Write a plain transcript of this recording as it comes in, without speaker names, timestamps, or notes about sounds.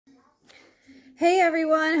Hey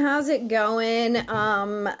everyone, how's it going?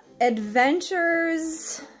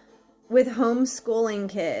 Adventures with homeschooling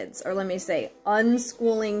kids, or let me say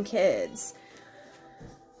unschooling kids.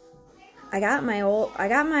 I guess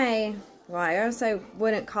I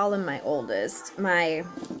wouldn't call him my oldest. My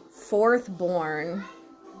fourth born,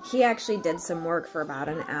 he actually did some work for about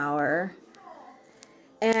an hour.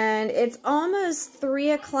 And it's almost 3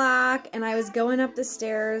 o'clock, and I was going up the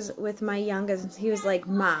stairs with my youngest. He was like,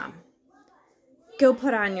 "Mom, go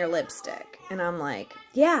put on your lipstick." And I'm like,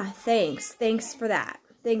 "Yeah, thanks. Thanks for that.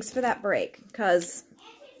 Thanks for that break." Because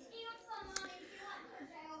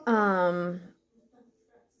I'm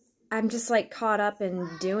just like caught up in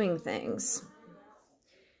doing things.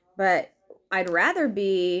 But I'd rather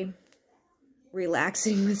be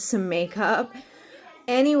relaxing with some makeup.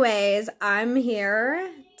 Anyways, I'm here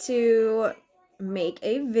to make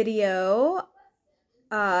a video.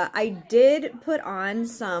 I did put on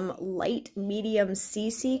some light medium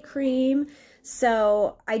CC cream.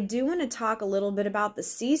 So I do want to talk a little bit about the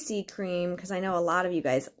CC cream because I know a lot of you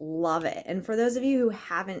guys love it. And for those of you who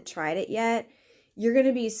haven't tried it yet, you're going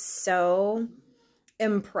to be so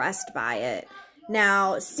impressed by it.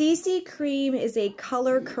 Now, CC cream is a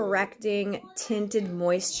color correcting tinted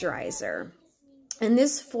moisturizer. And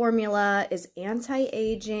this formula is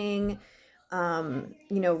anti-aging,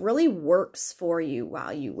 really works for you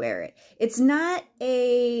while you wear it. It's not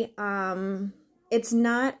a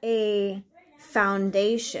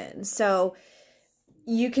foundation, so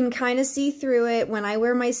you can kind of see through it. When I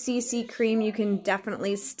wear my CC cream, you can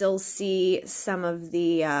definitely still see some of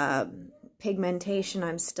the pigmentation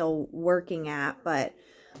I'm still working at, but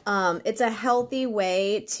it's a healthy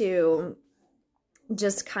way to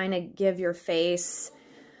just kind of give your face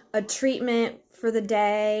a treatment for the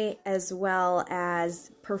day, as well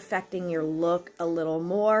as perfecting your look a little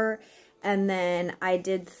more. And then I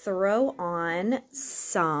did throw on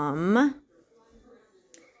some,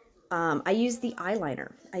 I used the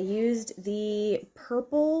eyeliner. I used the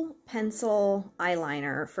purple pencil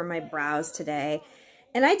eyeliner for my brows today.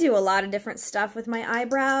 And I do a lot of different stuff with my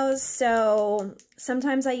eyebrows, so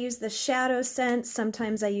sometimes I use the shadow sense,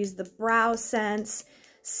 sometimes I use the brow sense,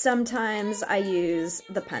 sometimes I use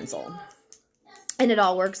the pencil. And it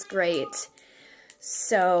all works great.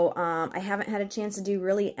 So I haven't had a chance to do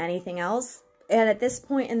really anything else. And at this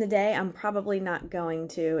point in the day, I'm probably not going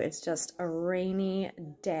to. It's just a rainy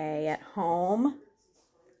day at home.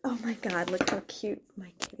 Oh my God, look how cute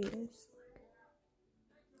my kitty is.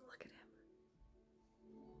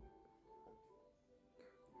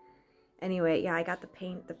 Anyway, yeah, I got the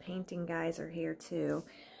painting guys are here too.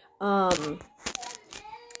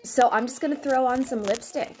 So I'm just going to throw on some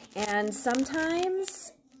lipstick, and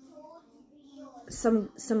sometimes some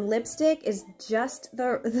lipstick is just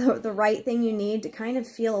the right thing you need to kind of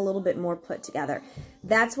feel a little bit more put together.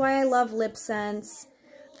 That's why I love lip sense.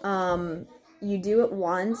 You do it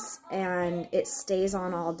once and it stays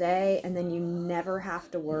on all day, and then you never have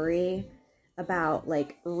to worry about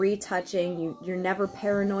like retouching. You're never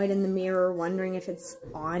paranoid in the mirror wondering if it's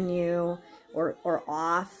on you or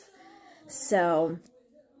off. So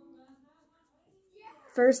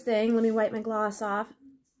first thing, let me wipe my gloss off.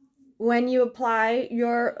 When you apply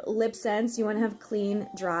your lip sense, you want to have clean,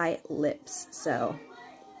 dry lips. So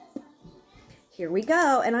here we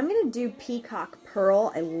go. And I'm going to do Peacock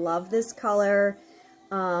Pearl. I love this color.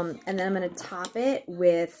 And then I'm going to top it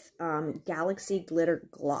with Galaxy Glitter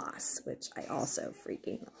Gloss, which I also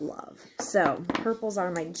freaking love. So purples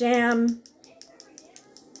are my jam.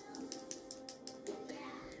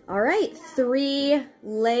 All right, 3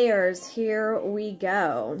 layers. Here we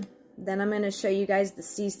go. Then I'm going to show you guys the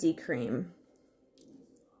CC cream.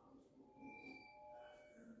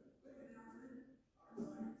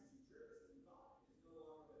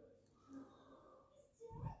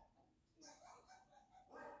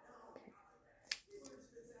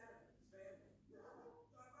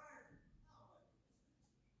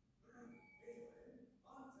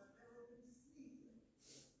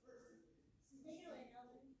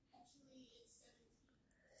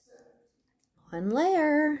 One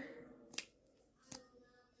layer.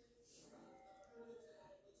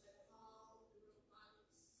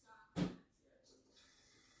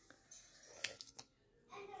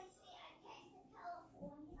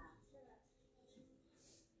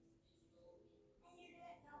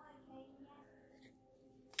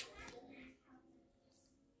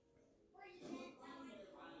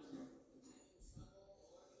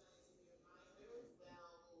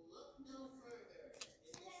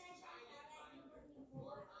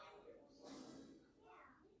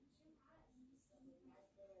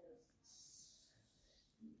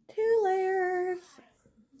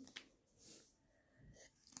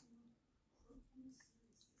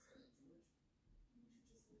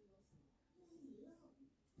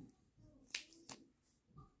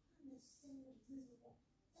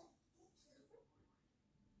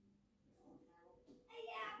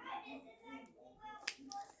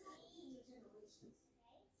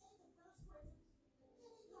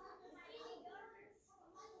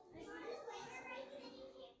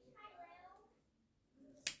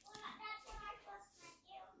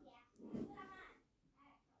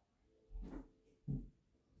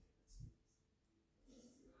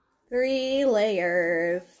 3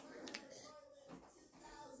 layers.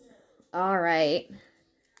 All right.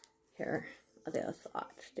 Here, I'll do a swatch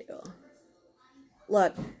too.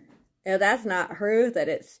 Look, if that's not proof that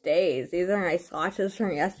it stays. These are my swatches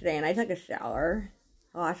from yesterday, and I took a shower.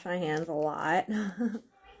 I washed my hands a lot.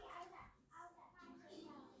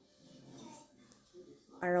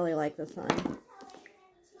 I really like this one.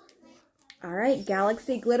 All right,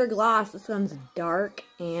 Galaxy Glitter Gloss. This one's dark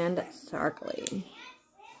and sparkly.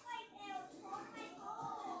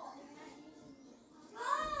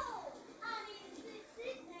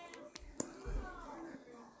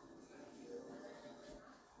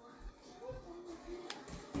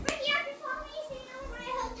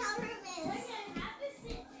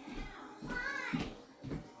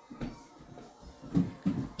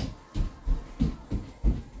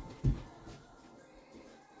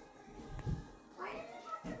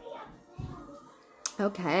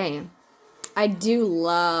 Okay, I do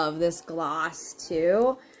love this gloss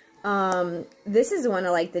too. This is one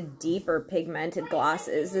of like the deeper pigmented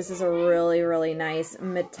glosses. This is a really, really nice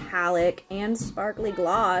metallic and sparkly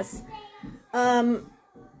gloss.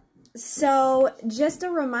 So just a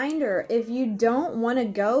reminder, if you don't want to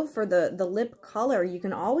go for the lip color, you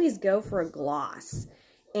can always go for a gloss.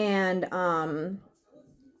 And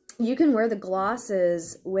you can wear the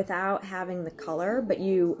glosses without having the color, but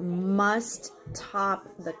you must top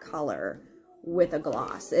the color with a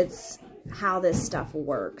gloss. It's how this stuff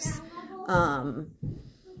works.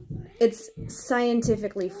 It's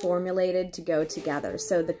scientifically formulated to go together.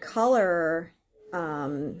 So the color,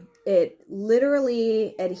 it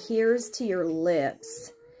literally adheres to your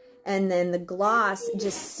lips, and then the gloss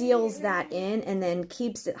just seals that in and then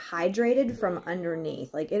keeps it hydrated from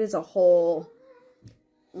underneath. Like, it is a whole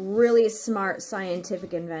really smart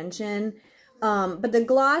scientific invention. But the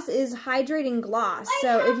gloss is hydrating gloss,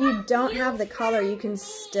 so if you don't have the color, you can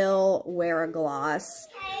still wear a gloss,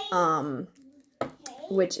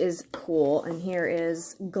 which is cool. And here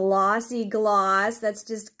is Glossy Gloss. That's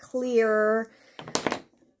just clear.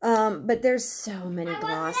 But there's so many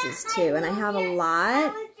glosses too, and I have a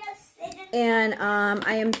lot. And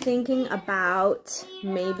I am thinking about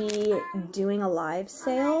maybe doing a live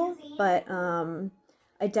sale, but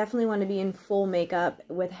I definitely want to be in full makeup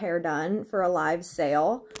with hair done for a live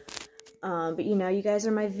sale. But you know, you guys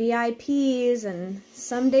are my VIPs, and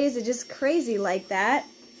some days are just crazy like that.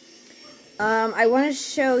 I want to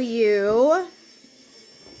show you.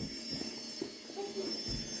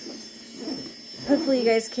 Hopefully you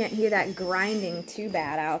guys can't hear that grinding too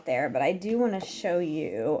bad out there, but I do want to show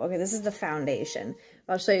you. Okay, this is the foundation.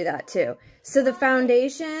 I'll show you that too. So the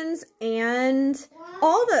foundations and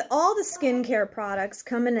all the skincare products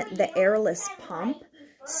come in the airless pump,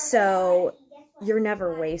 so you're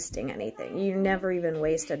never wasting anything. You never even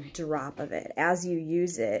waste a drop of it. As you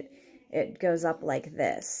use it, it goes up like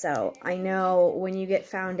this. So I know when you get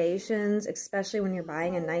foundations, especially when you're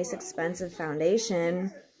buying a nice expensive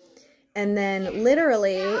foundation, and then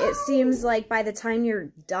literally it seems like by the time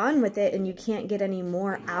you're done with it and you can't get any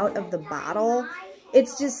more out of the bottle,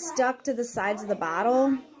 it's just stuck to the sides of the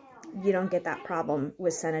bottle. You don't get that problem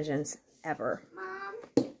with Senegence ever.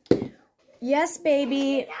 Mom? Yes,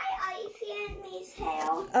 baby. Can I ice Annie's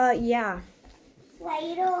hair? Yeah.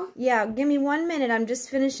 Later? Yeah, give me 1 minute. I'm just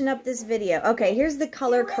finishing up this video. Okay, here's the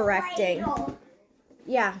color correcting.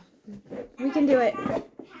 Yeah, we can do it.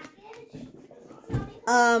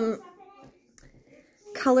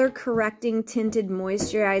 Color correcting tinted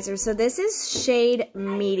moisturizer. So this is shade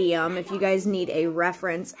medium, if you guys need a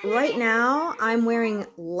reference. Right now I'm wearing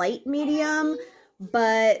light medium,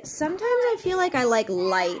 but sometimes I feel like I like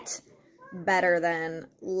light better than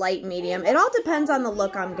light medium. It all depends on the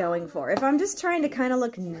look I'm going for. If I'm just trying to kind of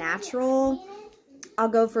look natural, I'll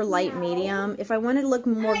go for light medium. If I want to look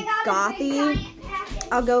more gothy,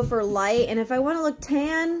 I'll go for light. And if I want to look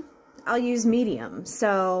tan, I'll use medium.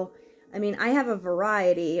 So I mean, I have a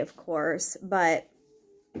variety, of course, but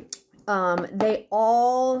they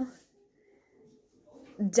all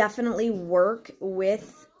definitely work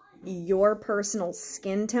with your personal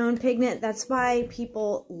skin tone pigment. That's why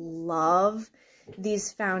people love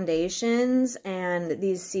these foundations and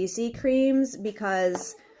these CC creams,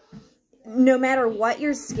 because no matter what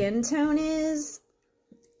your skin tone is,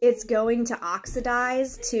 it's going to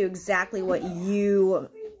oxidize to exactly what you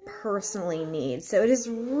personally need. So it is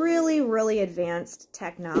really, really advanced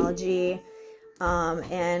technology,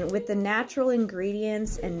 and with the natural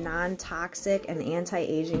ingredients and non-toxic and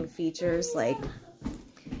anti-aging features, like,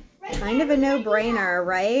 kind of a no-brainer,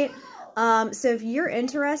 right? So if you're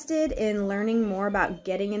interested in learning more about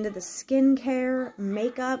getting into the skincare,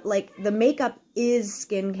 makeup, like, the makeup is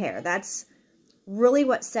skincare. That's really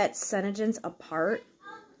what sets Senegence apart,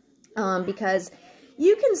 because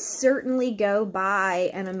you can certainly go buy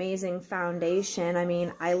an amazing foundation. I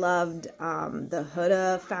mean, I loved the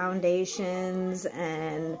Huda foundations,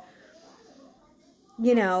 and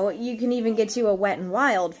you know, you can even get you a Wet n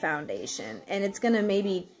Wild foundation, and it's going to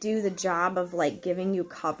maybe do the job of like giving you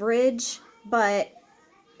coverage, but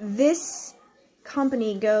this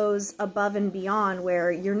company goes above and beyond,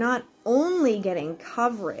 where you're not only getting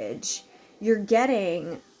coverage, you're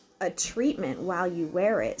getting a treatment while you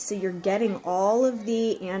wear it. So you're getting all of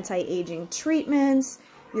the anti-aging treatments,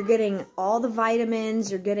 you're getting all the vitamins,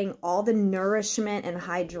 you're getting all the nourishment and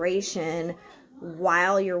hydration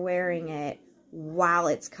while you're wearing it, while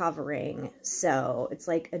it's covering. So it's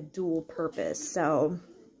like a dual purpose. So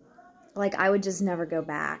like I would just never go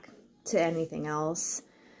back to anything else.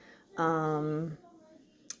 And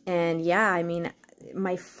yeah, I mean,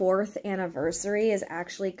 my 4th anniversary is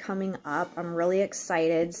actually coming up. I'm really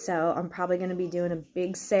excited, so I'm probably going to be doing a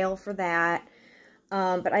big sale for that.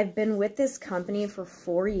 But I've been with this company for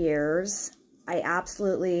 4 years. I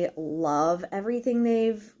absolutely love everything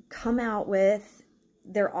they've come out with.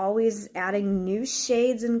 They're always adding new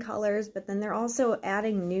shades and colors, but then they're also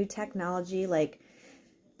adding new technology. Like,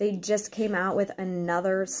 they just came out with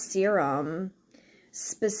another serum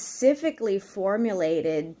specifically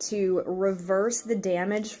formulated to reverse the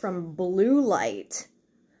damage from blue light.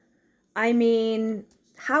 I mean,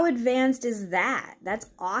 how advanced is that? That's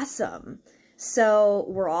awesome. So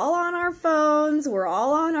we're all on our phones, we're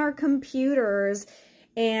all on our computers,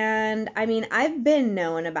 and I mean, I've been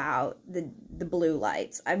knowing about the blue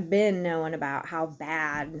lights. I've been knowing about how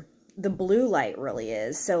bad the blue light really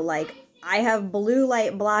is. So like, I have blue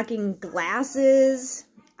light blocking glasses.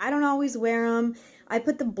 I don't always wear them. I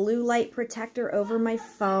put the blue light protector over my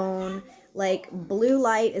phone. Like, blue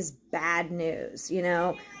light is bad news, you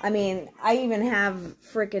know? I mean, I even have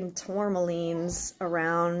freaking tourmalines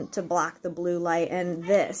around to block the blue light, and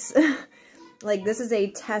this. Like, this is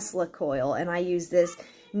a Tesla coil, and I use this.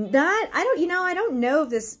 I don't know if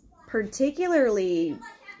this particularly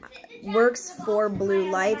works for blue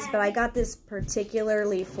lights, but I got this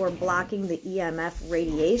particularly for blocking the EMF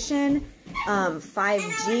radiation,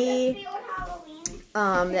 5G,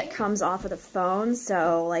 that comes off of the phone.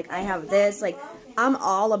 So like, I have this, like, I'm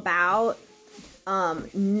all about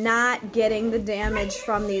not getting the damage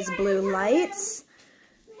from these blue lights,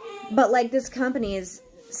 but like, this company is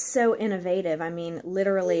so innovative. I mean,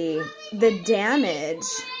 literally the damage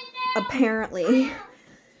apparently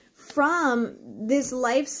from this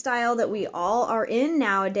lifestyle that we all are in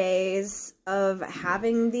nowadays of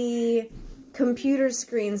having the computer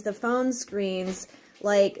screens, the phone screens,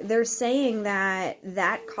 like, they're saying that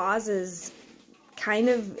that causes kind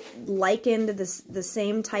of likened to the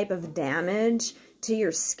same type of damage to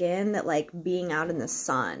your skin that like being out in the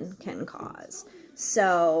sun can cause.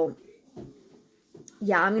 So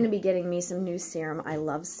yeah, I'm going to be getting me some new serum. I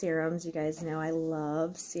love serums. You guys know I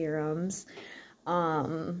love serums.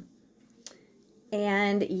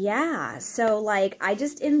 And yeah, so like, I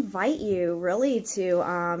just invite you really to,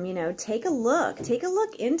 you know, take a look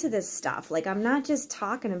into this stuff. Like, I'm not just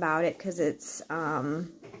talking about it because it's,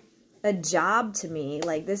 a job to me.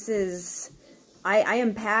 Like, this is, I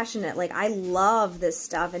am passionate. Like, I love this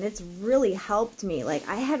stuff, and it's really helped me. Like,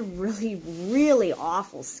 I had really, really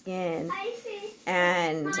awful skin.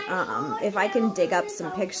 And, if I can dig up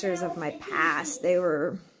some pictures of my past, they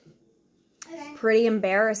were pretty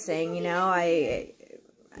embarrassing, you know.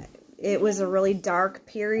 It was a really dark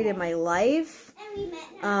period in my life,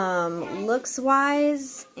 looks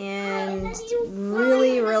wise, and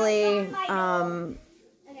really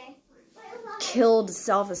killed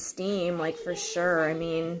self-esteem, like, for sure. I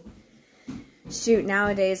mean, shoot,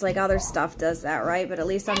 nowadays, like, other stuff does that, right? But at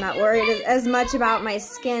least I'm not worried as much about my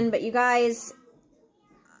skin. But you guys,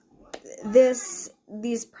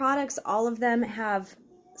 these products, all of them have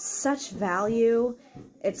such value.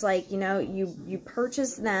 It's like, you know, you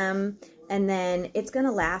purchase them, and then it's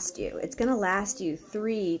gonna last you. It's gonna last you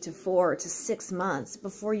 3 to 4 to 6 months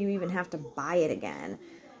before you even have to buy it again.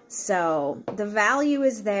 So the value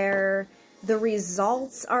is there, the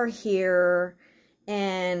results are here,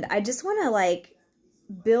 and I just want to like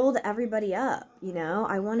build everybody up, you know?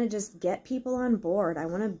 I want to just get people on board. I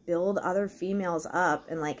want to build other females up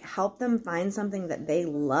and like help them find something that they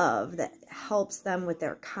love, that helps them with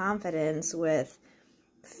their confidence, with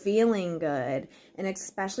feeling good. And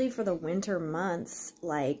especially for the winter months,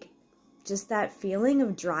 like, just that feeling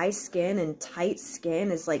of dry skin and tight skin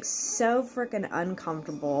is like so freaking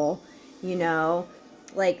uncomfortable, you know?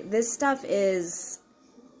 Like, this stuff is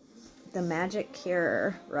the magic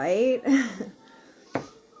cure, right?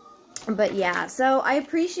 But yeah, so I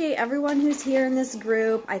appreciate everyone who's here in this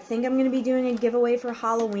group. I think I'm going to be doing a giveaway for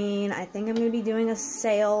Halloween. I think I'm going to be doing a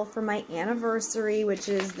sale for my anniversary, which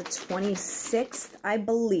is the 26th, I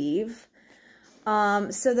believe.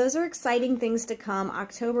 So those are exciting things to come.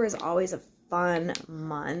 October is always a fun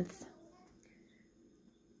month.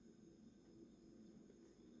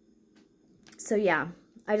 So yeah,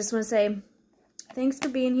 I just want to say thanks for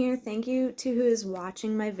being here. Thank you to who is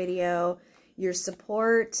watching my video. Your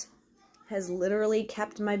support has literally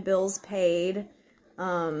kept my bills paid.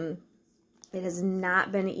 It has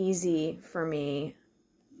not been easy for me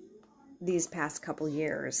these past couple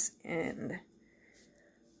years, and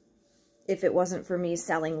if it wasn't for me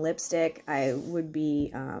selling lipstick, I would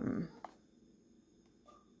be, I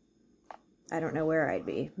don't know where I'd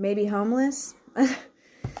be. Maybe homeless?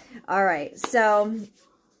 All right, so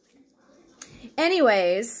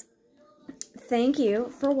anyways, thank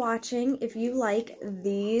you for watching. If you like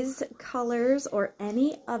these colors or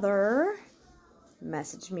any other,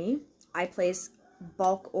 message me. I place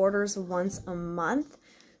bulk orders once a month.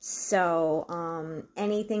 So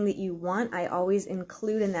anything that you want, I always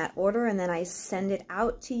include in that order, and then I send it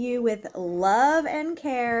out to you with love and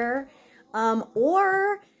care.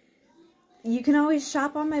 Or you can always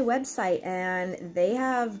shop on my website, and they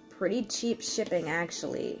have pretty cheap shipping,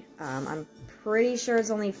 actually. I'm pretty sure it's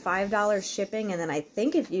only $5 shipping, and then I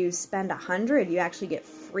think if you spend $100, you actually get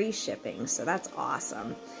free shipping, so that's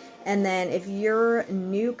awesome. And then if you're a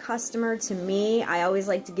new customer to me, I always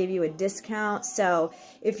like to give you a discount. So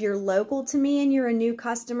if you're local to me and you're a new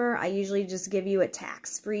customer, I usually just give you a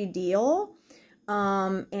tax-free deal.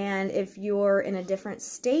 And if you're in a different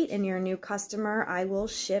state and you're a new customer, I will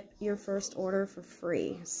ship your first order for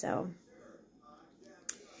free. So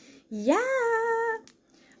yeah.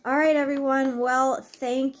 All right, everyone. Well,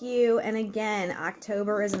 thank you. And again,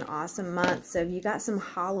 October is an awesome month. So if you got some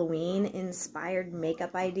Halloween-inspired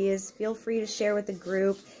makeup ideas, feel free to share with the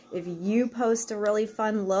group. If you post a really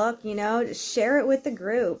fun look, you know, just share it with the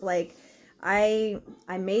group. Like, I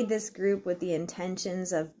made this group with the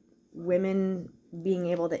intentions of women being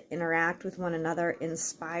able to interact with one another,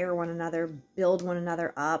 inspire one another, build one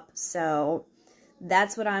another up. So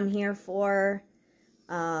that's what I'm here for.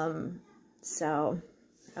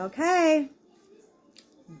 Okay.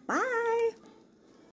 Bye.